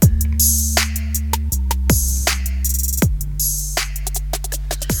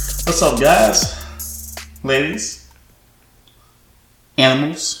What's up, guys, ladies,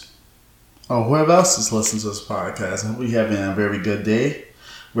 animals, or whoever else is listening to this podcast? I hope you're having a very good day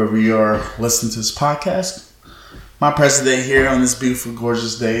wherever you are listening to this podcast. My president here on this beautiful,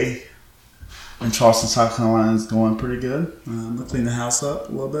 gorgeous day in Charleston, South Carolina is going pretty good. I'm going to clean the house up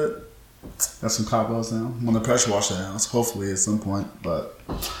a little bit. Got some cobwebs now. I'm going to pressure wash the house, hopefully at some point, but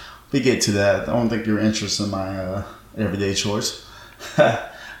we get to that. I don't think you're interested in my everyday chores.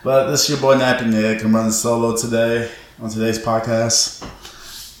 But this is your boy Nappy Nick. I'm running solo today on today's podcast.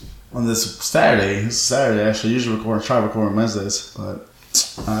 On this Saturday. It's Saturday, actually. I usually try to record on Wednesdays, but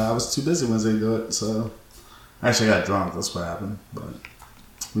I was too busy Wednesday to do it, so I actually got drunk. That's what happened. But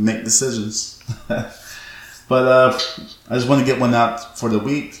we make decisions. But I just want to get one out for the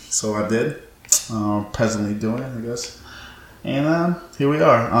week, so I did. Presently doing it, I guess. And here we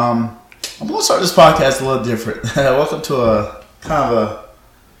are. I'm going to start this podcast a little different. Welcome to a kind of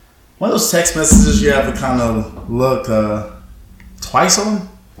one of those text messages you have to kind of look twice on.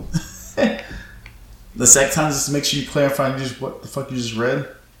 The second time, just to make sure you clarify just what the fuck you just read.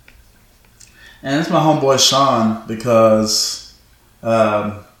 And it's my homeboy Sean, because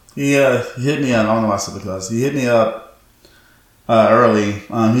he hit me up. I don't know why I said because. He hit me up early.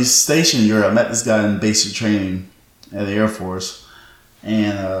 He's stationed in Europe. I met this guy in basic training at the Air Force.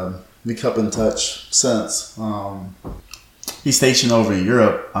 And we kept in touch since. He's stationed over in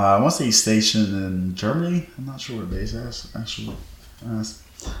Europe. I want to say he's stationed in Germany. I'm not sure where base is, actually.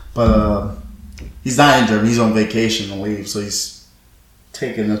 But he's not in Germany. He's on vacation and leave. So he's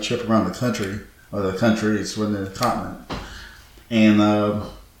taking a trip around the country. Or the countries within the continent. And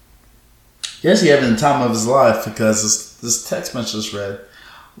yes, he having the time of his life, because this text message just read,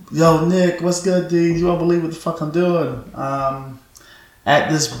 "Yo, Nick, what's good, dude? You won't believe what the fuck I'm doing. At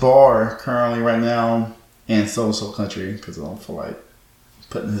this bar currently right now in so-and-so country," because I don't feel like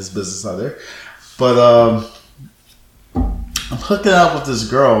putting his business out there. But I'm hooking up with this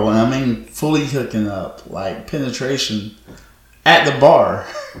girl, and I mean fully hooking up, like penetration at the bar.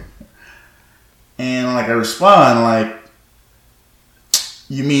 And like I respond, like,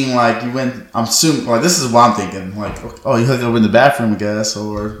 "You mean like you went?" I'm assuming, like, this is what I'm thinking, like, "Oh, you hooked up in the bathroom, I guess,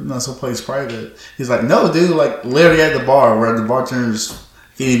 or someplace private." He's like, "No, dude, like literally at the bar where the bartender's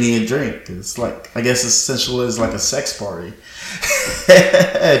feeding me a drink." It's like, I guess essentially is like a sex party.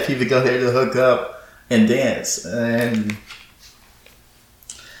 People go there to hook up and dance, and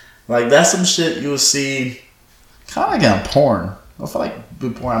like that's some shit you will see kind of like on porn. I feel like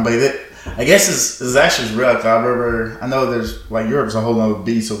good porn, but I guess it's actually real. I know there's like Europe's a whole other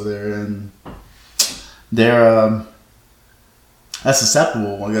beast over there, and they're that's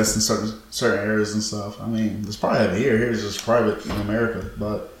acceptable, I guess, in certain areas and stuff. I mean, it's probably have here. Here's just private in America,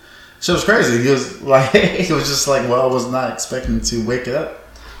 but shit was crazy. He was like, it was just like, well, I was not expecting to wake it up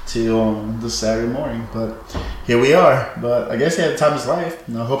till this Saturday morning, but here we are. But I guess he had the time of his life,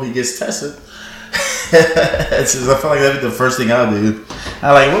 and I hope he gets tested. It's just, I feel like that'd be the first thing I'll do.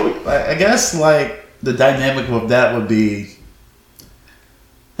 I guess like the dynamic with that would be,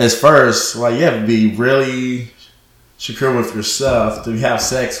 as first, like you have to be really secure with yourself to have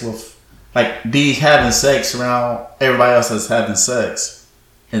sex with, like be having sex around everybody else that's having sex.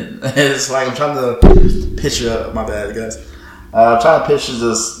 And it's like I'm trying to picture. My bad, guys. I'm trying to picture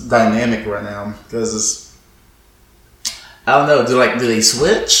this dynamic right now, because it's, I don't know. Do they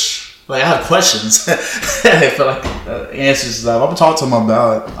switch? Like, I have questions. I feel like answers to that. I'm going to talk to him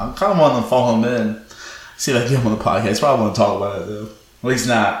about it. I'm kind of wanting to follow him in. See if I can get him on the podcast. Probably want to talk about it, though. At least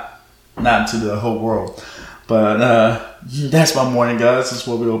not to the whole world. But that's my morning, guys. That's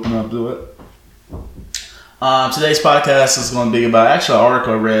what we open up to it. Today's podcast is going to be about actually an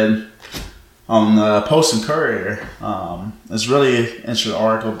article I read on Post and Courier. It's really an interesting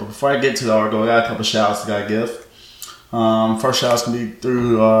article. But before I get to the article, I got a couple shout outs I got to give. First shout outs can be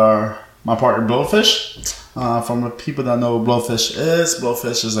through my partner Blowfish. From the people that know what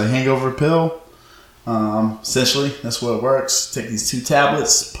Blowfish is a hangover pill. Essentially, that's what it works. Take these 2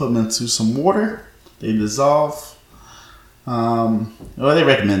 tablets, put them into some water. They dissolve. Well, they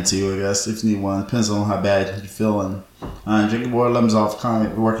recommend 2, I guess, if you need one. Depends on how bad you're feeling. Drinking water, lemons off, kind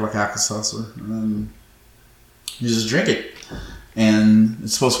of work like Alka-Seltzer. And then you just drink it. And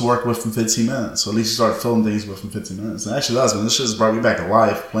it's supposed to work within 15 minutes. So at least you start feeling things within 15 minutes. And actually does, man. This shit has brought me back to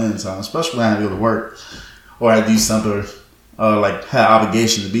life playing time. Especially when I had to go to work. Or I had to do something. Like, had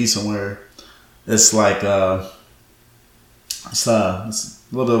obligation to be somewhere. It's like, it's a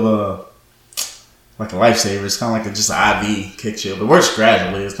little bit of like a lifesaver. It's kind of like just an IV kicks you. But it works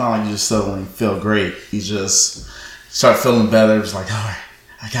gradually. It's not like you just suddenly feel great. You just start feeling better. It's like, all right,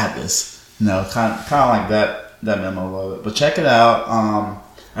 I got this. You know, kind of like that memo of it. But check it out.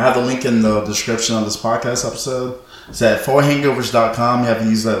 I have the link in the description of this podcast episode. It's at 4hangovers.com. You have to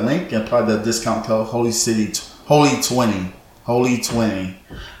use that link and apply the discount code Holy20. Holy20.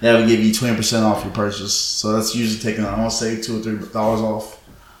 That will give you 20% off your purchase. So that's usually taking, I want to say, $2 or $3 off.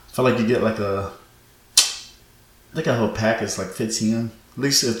 I feel like you get like I think a whole pack is like 15. At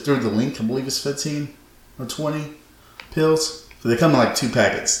least if through the link, I believe it's 15 or 20 pills. So they come in like 2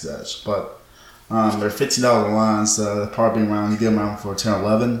 packets, but they're $15 a line, so they're probably around, you get them around for 10 or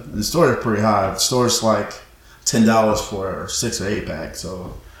 11. And the store is pretty high. The store's like $10 for a 6 or 8 pack.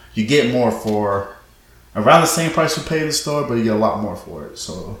 So you get more for around the same price you pay in the store, but you get a lot more for it.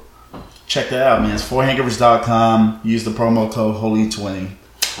 So check that out, man. It's 4hangovers.com. Use the promo code Holy20.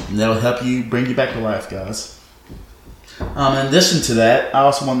 And that'll help you bring you back to life, guys. In addition to that, I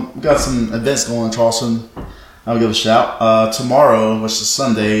also we got some events going in Charleston. I'll give a shout. Tomorrow, which is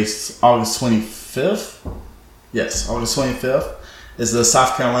Sunday, it's August 25th. Yes, August 25th is the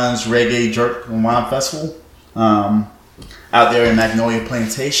South Carolina's Reggae Jerk and Wine Festival. Out there in Magnolia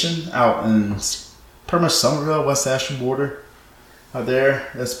Plantation, out in pretty much Somerville, West Ashton border. Out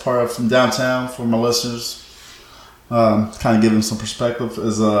there, that's part of from downtown for my listeners. Kind of give them some perspective.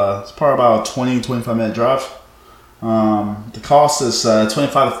 It's part about a 20-25 minute drive. The cost is $25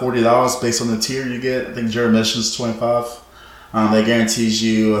 to $40 based on the tier you get. I think your admission is $25. That guarantees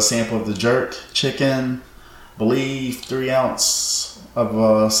you a sample of the jerk chicken, I believe 3 ounce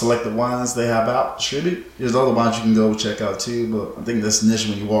of selected wines they have out distribute. There's other wines you can go check out too, but I think that's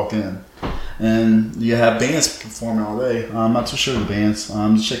initially when you walk in. And you have bands performing all day. I'm not too sure of the bands.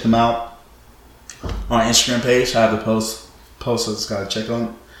 Just check them out on our Instagram page. I have the post. I just gotta check on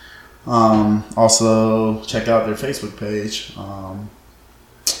it. Also check out their Facebook page,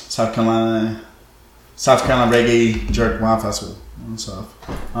 South Carolina Reggae Jerk Wine Festival and stuff.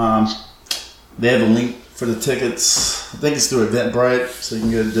 They have a link for the tickets. I think it's through Eventbrite, so you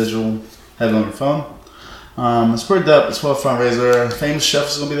can get a digital, have it on your phone. It's pretty dope. It's for a fundraiser. Famous chef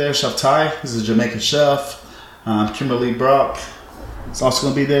is gonna be there. Chef Ty, he's a Jamaican chef. Kimberly Brock is also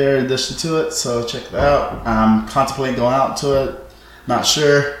gonna be there in addition to it, so check it out. I'm contemplating going out to it. Not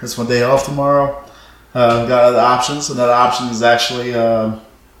sure. It's my day off tomorrow. Got other options. Another option is actually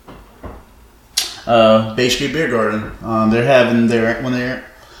Bay Street Beer Garden. They're having their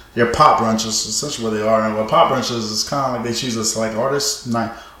pop brunches. Essentially what they are. And what pop brunches is kind of like they choose a select artist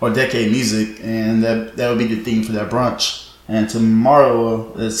or decade music, and that would be the theme for that brunch. And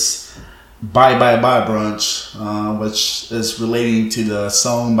tomorrow it's Bye Bye Bye brunch, which is relating to the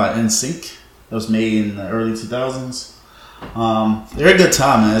song by NSYNC that was made in the early 2000s. They're a good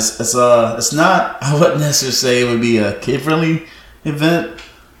time, man. It's not, I wouldn't necessarily say it would be a kid-friendly event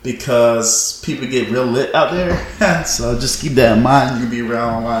because people get real lit out there. So just keep that in mind. You'll be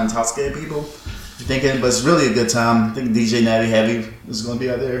around a lot of intoxicated people. You're thinking, but it's really a good time. I think DJ Natty Heavy is going to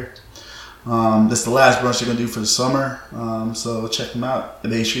be out there. That's the last brunch they're going to do for the summer. So check them out at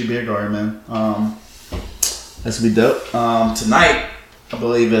Bay Street Beer Garden, man. That's going to be dope. Tonight, I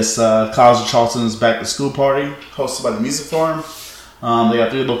believe it's College of Charleston's back to school party hosted by the Music Forum. They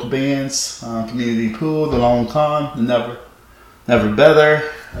got 3 local bands: Community Pool, The Long Con, The Never Better.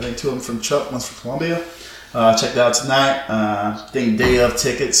 I think 2 of them from Chuck, one's from Columbia. Check that out tonight. I think day of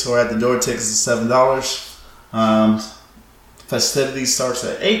tickets or at the door tickets is $7. Festivities starts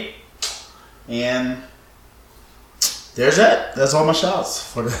at 8, and there's that. That's all my shouts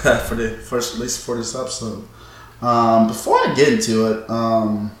for the first, at least for this episode. Before I get into it,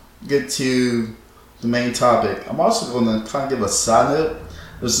 get to the main topic, I'm also going to kind of give a side note.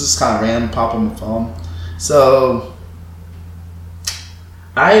 It was just kind of random, pop on my phone. So,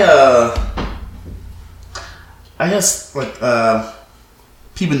 I guess like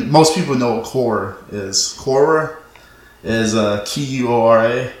most people know what Quora is. Quora is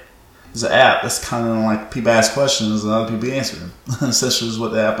Quora. It's an app that's kind of like people ask questions and other people answer them. Essentially, is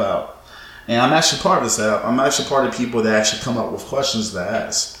what the app out. And I'm actually part of this app. I'm actually part of people that actually come up with questions to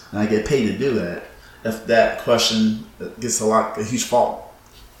ask. And I get paid to do that. If that question gets a huge fault.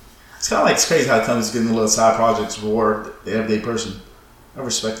 It's kind of like, it's crazy how companies getting little side projects reward the everyday person. I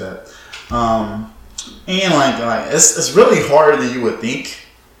respect that. And like it's really harder than you would think.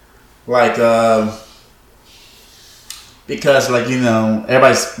 Like, because like, you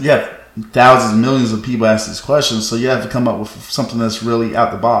have thousands, millions of people ask these questions. So you have to come up with something that's really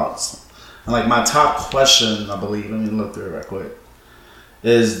out the box. And like my top question, I believe, let me look through it right quick,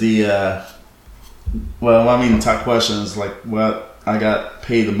 is the top question is like what I got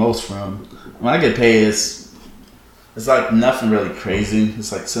paid the most from. When I get paid, it's like nothing really crazy.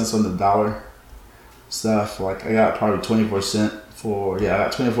 It's like cents on the dollar stuff. Like I got probably 24 cents for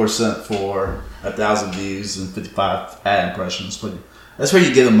 1,000 views and 55 ad impressions. But That's where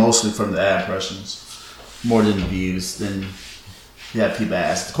you get them mostly from the ad impressions, more than the views. Then you have people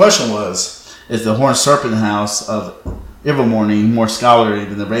ask. The question was, is the Horned Serpent House of Ilvermorny more scholarly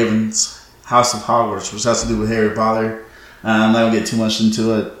than the Raven's House of Hogwarts, which has to do with Harry Potter? I'm not going to get too much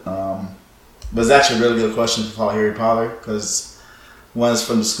into it. But it's actually a really good question to follow Harry Potter, because one is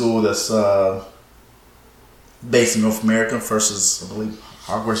from the school that's based in North America versus, I believe,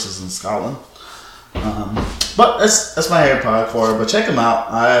 Hogwarts is in Scotland. But that's my Harry Potter corner. But check them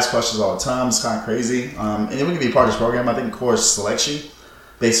out. I ask questions all the time. It's kind of crazy. And we can be part of this program. I think course selects you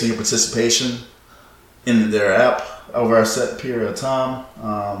based on your participation in their app over a set period of time.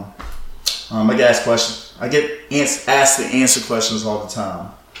 I get asked questions. I get asked to answer questions all the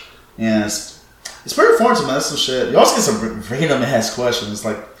time, and it's pretty informative, man. That's some shit. You also get some random ass questions.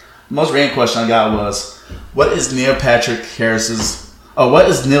 Like the most random question I got was, "What is Neil Patrick Harris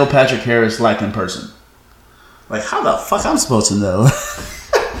like in person?" Like, how the fuck I'm supposed to know?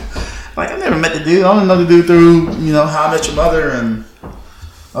 Like, I never met the dude. I only know the dude through, How I Met Your Mother and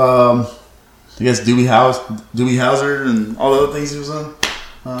I guess Dewey Hauser and all the other things he was in.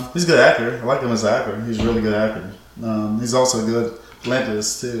 He's a good actor. I like him as an actor. He's a really good actor. He's also a good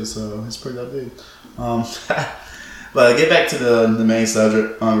philanthropist too, so he's a pretty good dude. But get back to the main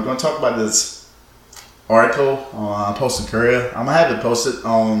subject. We're going to talk about this article on Post and Courier. I'm going to have it posted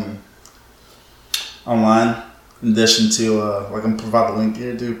online. In addition to, I'm going to provide the link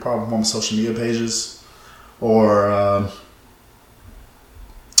here to probably one of my social media pages, or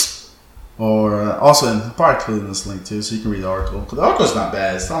also I'll probably include this link too, so you can read the article. Because the article's not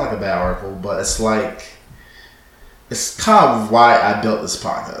bad. It's not like a bad article, but it's kind of why I built this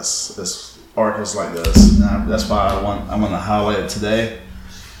podcast. This article's like this. And that's why I want to highlight it today,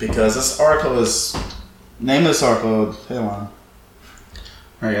 because this article is name of this article. Hang on.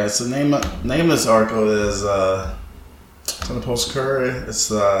 All right, guys. So name of this article is it's on the Post Courier. It's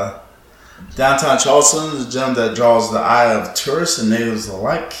downtown Charleston, the gem that draws the eye of tourists and natives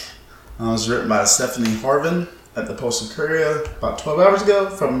alike. It was written by Stephanie Harvin at the Post Courier about 12 hours ago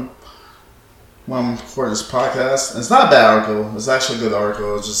from when I'm recording this podcast. And it's not a bad article. It's actually a good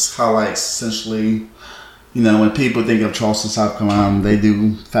article. It just highlights essentially, when people think of Charleston, South Carolina, they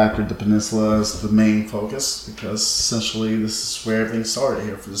do factor the peninsula as the main focus, because essentially this is where everything started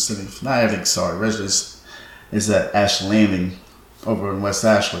here for the city. Not everything started. Originally is at Ashley Landing over in West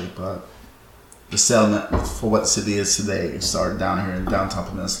Ashley, but the settlement for what the city is today started down here in downtown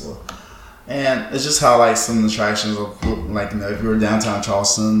peninsula. And it just highlights some of the attractions of, if you're downtown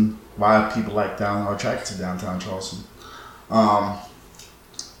Charleston, why people are attracted to downtown Charleston.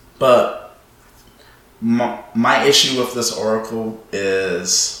 But my issue with this article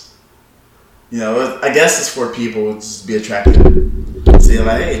is, I guess it's for people to just be attracted. See,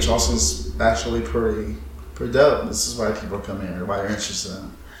 like, hey, Charleston's actually pretty dope. This is why people come here, why they're interested in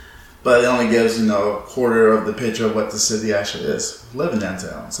it. But it only gives, a quarter of the picture of what the city actually is, living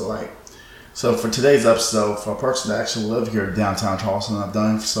downtown. So for today's episode, for a person to actually live here in downtown Charleston, I've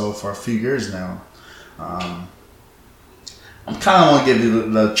done so for a few years now. I'm kind of want to give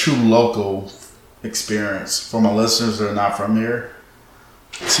you the true local experience for my listeners that are not from here,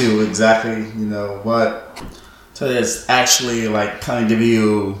 to exactly, what, so it's actually kind of give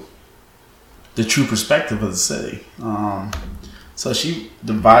you the true perspective of the city. So she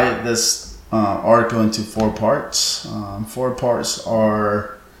divided this article into 4 parts. 4 parts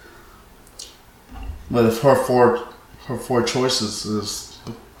are, her 4 choices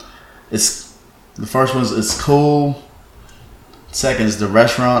is the first one is it's cool. Second is the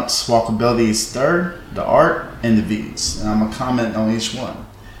restaurants, walkability is third, the art, and the views. And I'm going to comment on each one.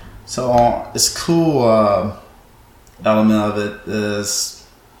 So it's cool element of it is,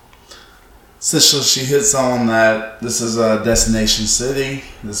 essentially she hits on that this is a destination city.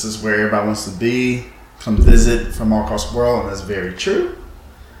 This is where everybody wants to be, come visit from all across the world, and that's very true.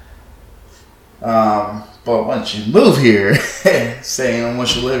 But once you move here, saying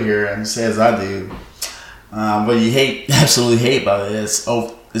once you live here, and say as I do, what you absolutely hate about it is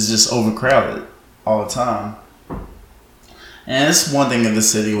it's just overcrowded all the time. And it's one thing if the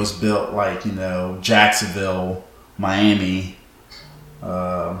city was built like, Jacksonville, Miami,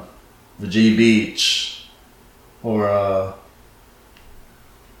 Virginia Beach, or a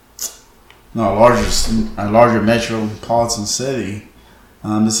larger metropolitan city.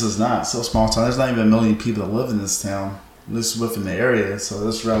 This is not so small town. There's not even 1 million people that live in this town. This is within the area, so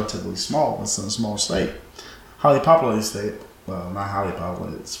it's relatively small. It's in a small state, highly populated state. Well, not highly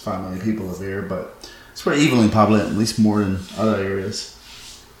populated. It's 5 million people live here, but it's pretty evenly populated, at least more than other areas.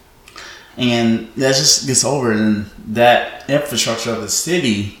 And that just gets over it. And that infrastructure of the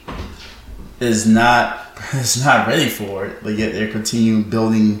city is not is not ready for it, but yet they're continuing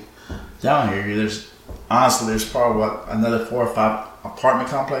building down here. There's probably another 4 or 5 apartment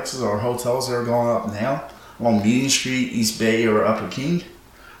complexes or hotels that are going up now along Union Street, East Bay, or Upper King,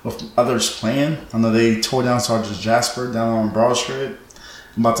 with others planned. I know they tore down Sergeant Jasper down on Broad Street.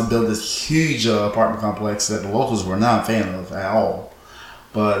 I'm about to build this huge apartment complex that the locals were not a fan of at all.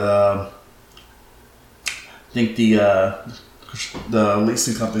 But I think the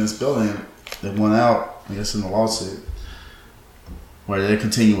leasing company that's building it, they went out, I guess, in the lawsuit, where they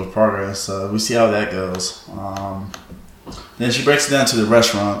continue with progress. We see how that goes. Then she breaks it down to the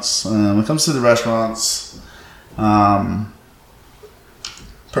restaurants. When it comes to the restaurants,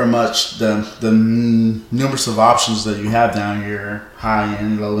 pretty much the numerous of options that you have down here, high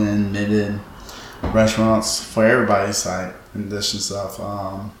end, low end, mid end restaurants for everybody's like in addition to stuff.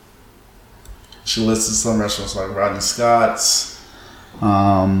 She listed some restaurants like Rodney Scott's.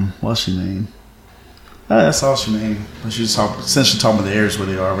 What's she name? That's all she named. But she's essentially talking about the areas where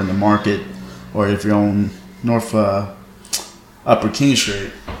they are in the market, or if you're on North Upper King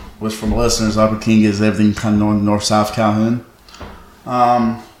Street, which for my listeners, Upper King is everything kind of north-south Calhoun.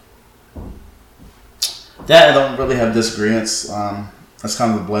 That I don't really have disagreements. That's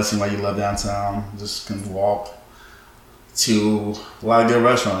kind of a blessing why you love downtown. Just can walk to a lot of good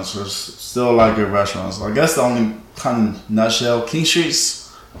restaurants. There's still a lot of good restaurants. I guess the only kind of nutshell, King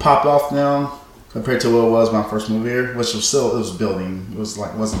Street's popped off now compared to what it was when I first moved here, which was still, it was building. It was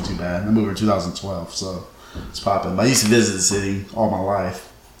like, wasn't too bad. I moved here in 2012, so it's popping. But I used to visit the city all my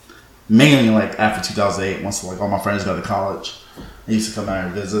life. Mainly like after 2008, once like all my friends got to college. I used to come out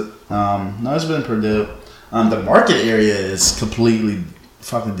and visit. No, it's been pretty dope. The market area is completely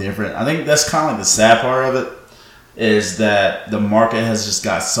fucking different. I think that's kind of like the sad part of it, is that the market has just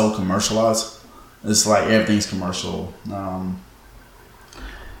got so commercialized. It's like everything's commercial.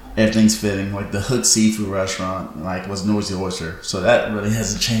 Everything's fitting. Like the Hook Seafood Restaurant, like was Noisy Oyster. So that really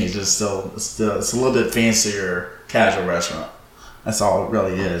hasn't changed. It's a little bit fancier casual restaurant. That's all it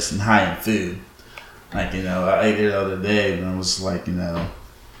really is, and high end food. Like, you know, I ate it the other day and it was like, you know,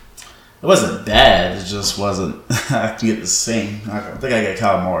 it wasn't bad. It just wasn't. I can get the same. I think I got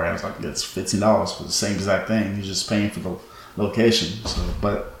calamari. I was like, it's $15 for the same exact thing. You're just paying for the location. So,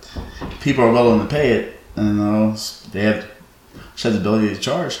 but people are willing to pay it, and you know, they have the ability to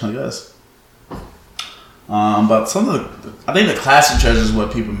charge, I guess. But some of I think the classic treasures is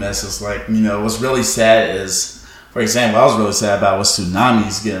what people miss. Is like, you know, what's really sad is, for example, I was really sad about was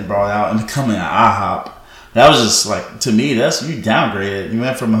Tsunamis getting brought out and becoming an IHOP. That was just like, to me, that's, you downgraded. You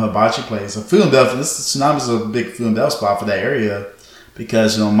went from a hibachi place, a food and bev. Tsunamis is a big food and bev spot for that area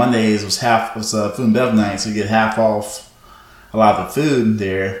because, you know, Mondays was food and bev night, so you get half off a lot of the food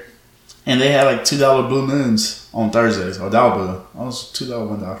there. And they had like $2 Blue Moons on Thursdays, or $1 Blue. Oh, it was $2,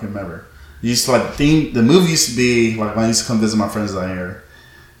 $1, I can't remember. You used to like the movie used to be like when I used to come visit my friends down here.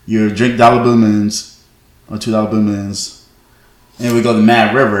 You would drink $1 Blue Moons or $2 Blue Moons. And we go to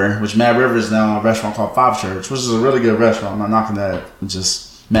Mad River, which Mad River is now a restaurant called Five Church, which is a really good restaurant. I'm not knocking that. It's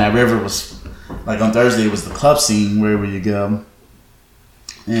just Mad River was, like on Thursday, it was the club scene wherever you go.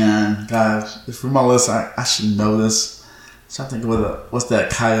 And God, for my list, I should know this. So I think what's that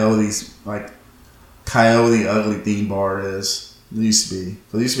Coyote Ugly theme bar is. It used to be.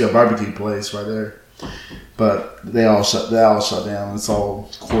 There used to be a barbecue place right there. But they all shut down. It's all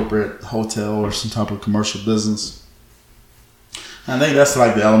corporate hotel or some type of commercial business. I think that's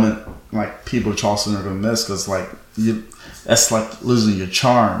like the element like people in Charleston are going to miss, because like that's like losing your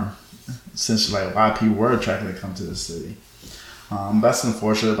charm. Essentially, like why people were attracted to come to the city. That's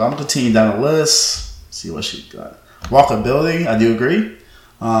unfortunate, but I'm going to continue down the list. See what she got. Walkability, I do agree.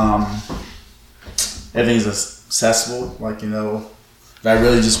 Everything's accessible. Like, you know, if I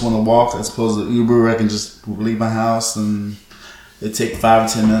really just want to walk as opposed to Uber, I can just leave my house and it take 5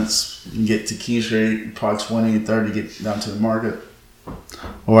 or 10 minutes. You can get to Key Street, probably 20 or 30 to get down to the market.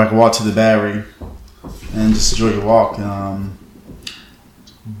 Or I can walk to the Battery and just enjoy your walk.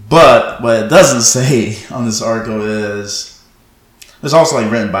 But what it doesn't say on this article is there's also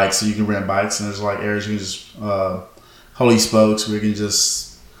like renting bikes, so you can rent bikes, and there's like areas you can just Holy Spokes where you can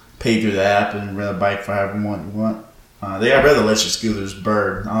just pay through the app and rent a bike for however much you want. They got rid of the electric scooters,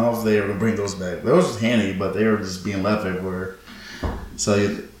 Bird. I don't know if they ever bring those back. Those was handy, but they were just being left everywhere. So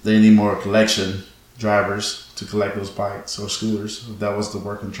they need more collection drivers to collect those bikes or scooters. If that was the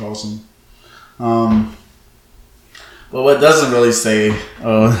work in Charleston. But what doesn't really say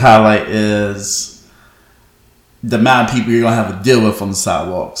or highlight is the amount of people you're going to have to deal with on the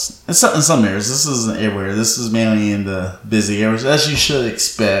sidewalks. In some areas. This isn't everywhere. This is mainly in the busy areas, as you should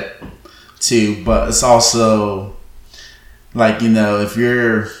expect to. But it's also like, you know, if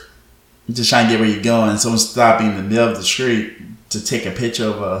you're just trying to get where you're going. Someone stopping in the middle of the street to take a picture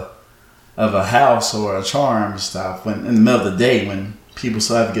of a house or a charm and stuff when in the middle of the day when people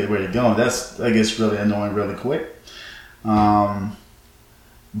still have to get where they're going. That gets really annoying really quick.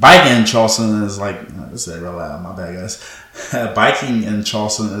 Biking in Charleston is like, let's say it real loud, my bad guys. Biking in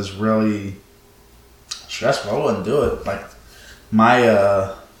Charleston is really stressful. I wouldn't do it. Like my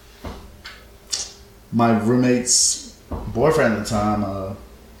roommate's boyfriend at the time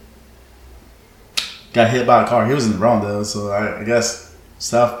got hit by a car. He was in the wrong though, so I guess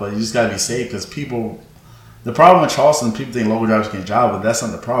stuff. But you just gotta be safe because people. The problem with Charleston, people think local drivers can't drive, but that's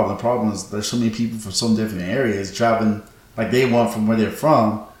not the problem. The problem is there's so many people from so many different areas driving like they want from where they're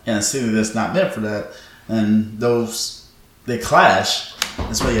from in a city that's not meant for that, and those they clash.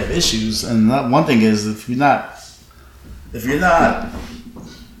 That's why you have issues. And one thing is if you're not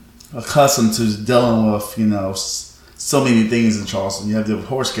accustomed to dealing with so many things in Charleston, you have to deal with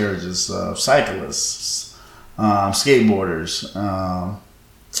horse carriages, cyclists, skateboarders,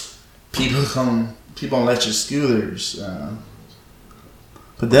 people on electric scooters,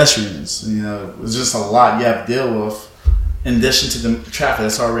 pedestrians. It's just a lot you have to deal with. In addition to the traffic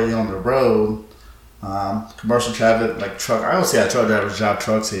that's already on the road, commercial traffic like truck. I don't see how truck drivers drive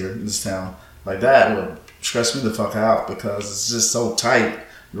trucks here in this town. Like that would stress me the fuck out because it's just so tight.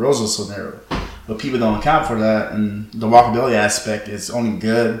 The roads are so narrow. But people don't account for that, and the walkability aspect is only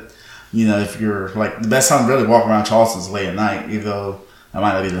good. If you're like the best time to really walk around Charleston is late at night, even though that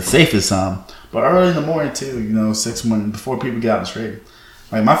might not be the safest time. But early in the morning too, 6 months before people get out on the street.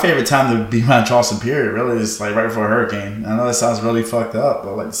 Like my favorite time to be around Charleston, period, really is like right before a hurricane. I know that sounds really fucked up,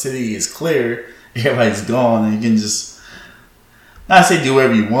 but like the city is clear, everybody's gone, and you can just not say do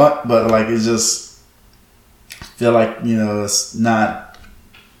whatever you want, but like it just feel like it's not.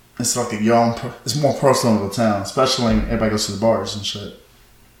 It's like it's more personal of a town, especially when everybody goes to the bars and shit.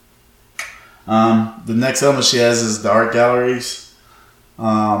 The next element she has is the art galleries, which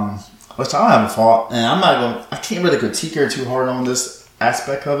I don't have a fault, and I can't really critique her too hard on this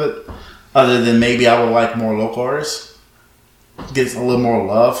aspect of it, other than maybe I would like more local artists, gets a little more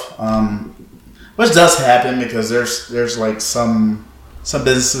love, which does happen because there's like some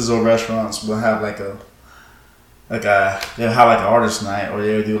businesses or restaurants will have they'll have like an artist night, or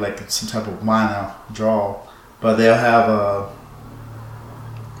they'll do like some type of wine draw, but they'll have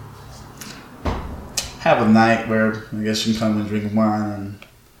a night where I guess you can come and drink wine and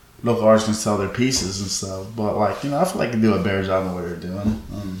local artists can sell their pieces and stuff. But I feel like they do a better job of what they're doing.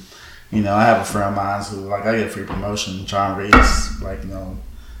 I have a friend of mine who I get free promotion, John Reese.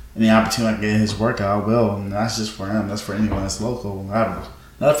 Any opportunity I can get his work, I will, and that's just for him. That's for anyone that's local. I have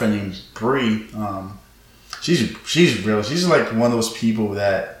another friend named Bree. She's real. She's like one of those people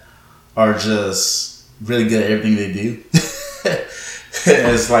that are just really good at everything they do.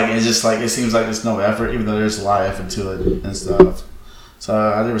 It seems like there's no effort, even though there's a lot of effort to it and stuff. So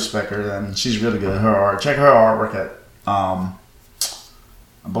I do respect her, and she's really good at her art. Check her artwork at, I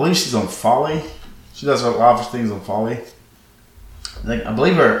believe she's on Folly. She does a lot of things on Folly. I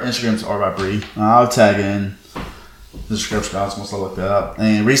believe her Instagram's Art by Bree. I'll tag it in the description once I look that up.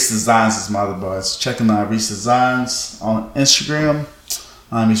 And Reese Designs is my other boy. So check him out, Reese Designs on Instagram.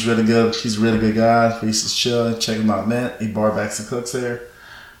 He's really good. He's a really good guy. Reese is chill. Check him out, man. He bar backs and cooks there.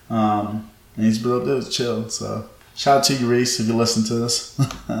 And he's real good. Chill. So shout out to you, Reese, if you listen to this.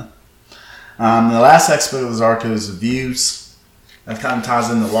 The last aspect of his art is the views. That kind of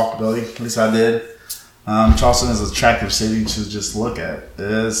ties into walkability. At least I did. Charleston is an attractive city to just look at. It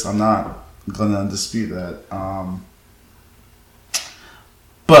is. I'm not going to dispute that.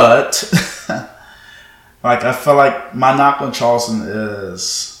 But I feel like my knock on Charleston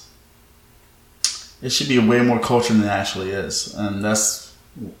is it should be way more culture than it actually is, and that's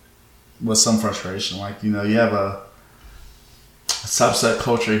with some frustration. You have a subset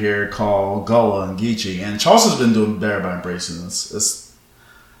culture here called Gullah and Geechee, and Charleston's been doing better by embracing this. It's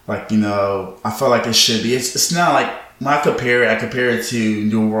I feel like it should be. It's not like when I compare it to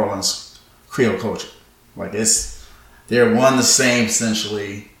New Orleans Creole culture. They're one the same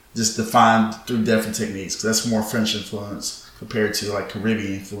essentially, just defined through different techniques. Because that's more French influence compared to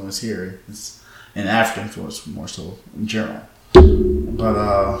Caribbean influence here. It's and African influence more so in general. But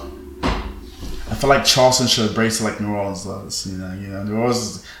I feel like Charleston should embrace it like New Orleans does. New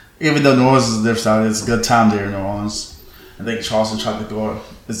Orleans, even though New Orleans is a different style, it's a good time there in New Orleans. I think Charleston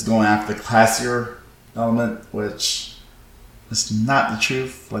is going after the classier element, which is not the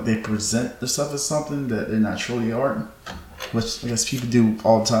truth. They present their stuff as something that they're not truly art, which I guess people do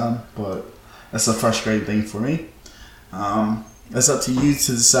all the time, but that's a frustrating thing for me. That's up to you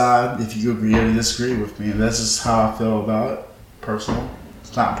to decide if you agree or disagree with me. And that's just how I feel about it. Personal.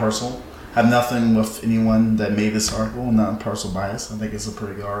 It's not personal. have nothing with anyone that made this article, not personal bias. I think it's a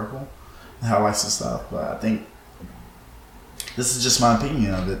pretty good article. It highlights the stuff, but I think this is just my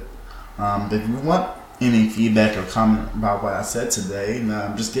opinion of it. If you want any feedback or comment about what I said today,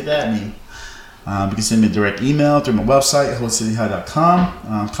 just get at me. You can send me a direct email through my website,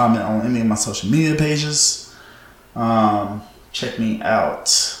 holycityhigh.com. Comment on any of my social media pages. Check me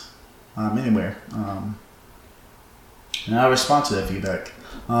out anywhere. And I'll respond to that feedback.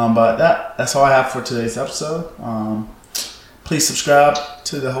 But that's all I have for today's episode. Please subscribe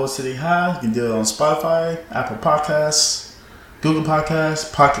to the Holy City High. You can do it on Spotify, Apple Podcasts, Google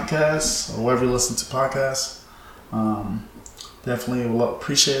Podcasts, Pocket Casts, or wherever you listen to podcasts. Definitely will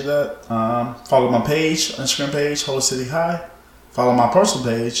appreciate that. Follow my page, Instagram page, Holy City High. Follow my personal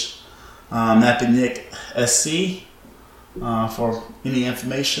page, Nappy Nick SC, for any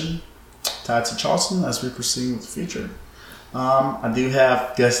information tied to Charleston as we proceed with the future. I do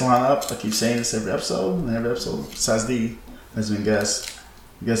have guests lined up. I keep saying this every episode, and every episode besides D has been guests.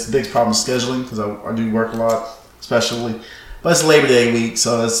 I guess the big problem is scheduling because I do work a lot, especially. But it's Labor Day week,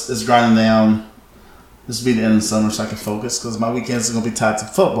 so it's grinding down. This will be the end of the summer, so I can focus because my weekends are going to be tied to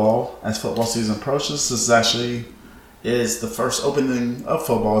football as football season approaches. This is the first opening of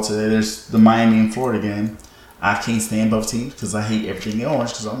football today. There's the Miami and Florida game. I can't stand both teams because I hate everything in orange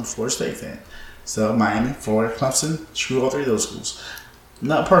because I'm a Florida State fan. So Miami, Florida, Clemson, screw all three of those schools.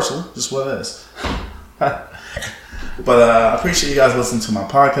 Not personal, just what it is. But I appreciate you guys listening to my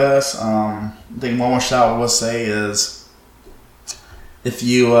podcast. I think one more shout I will say is if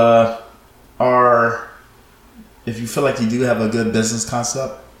you feel like you do have a good business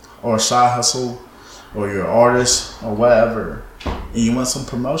concept or a side hustle or you're an artist or whatever and you want some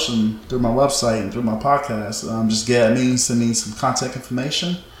promotion through my website and through my podcast, just get at me, send me some contact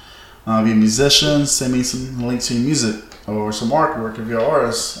information. If you're a musician, send me some links to your music or some artwork if you're an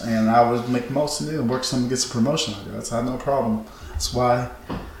artist, and I would make the most of it and work some, get some promotion out of it. I have no problem. That's why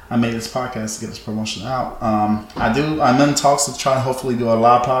I made this podcast to get this promotion out. I'm in talks to try to hopefully do a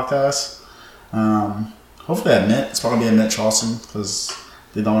live podcast. Hopefully at Mint. It's probably going to be at Mint Charleston because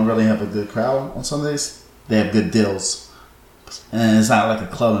they don't really have a good crowd on Sundays. They have good deals. And it's not like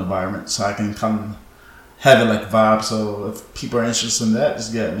a club environment, so I can come have it like a vibe. So if people are interested in that,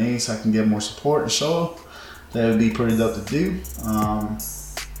 just get at me so I can get more support and show. That would be pretty dope to do.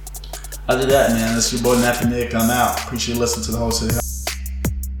 Other than that, man, this is your boy Nappy Nick. I'm out. Appreciate you listening to the Whole City High.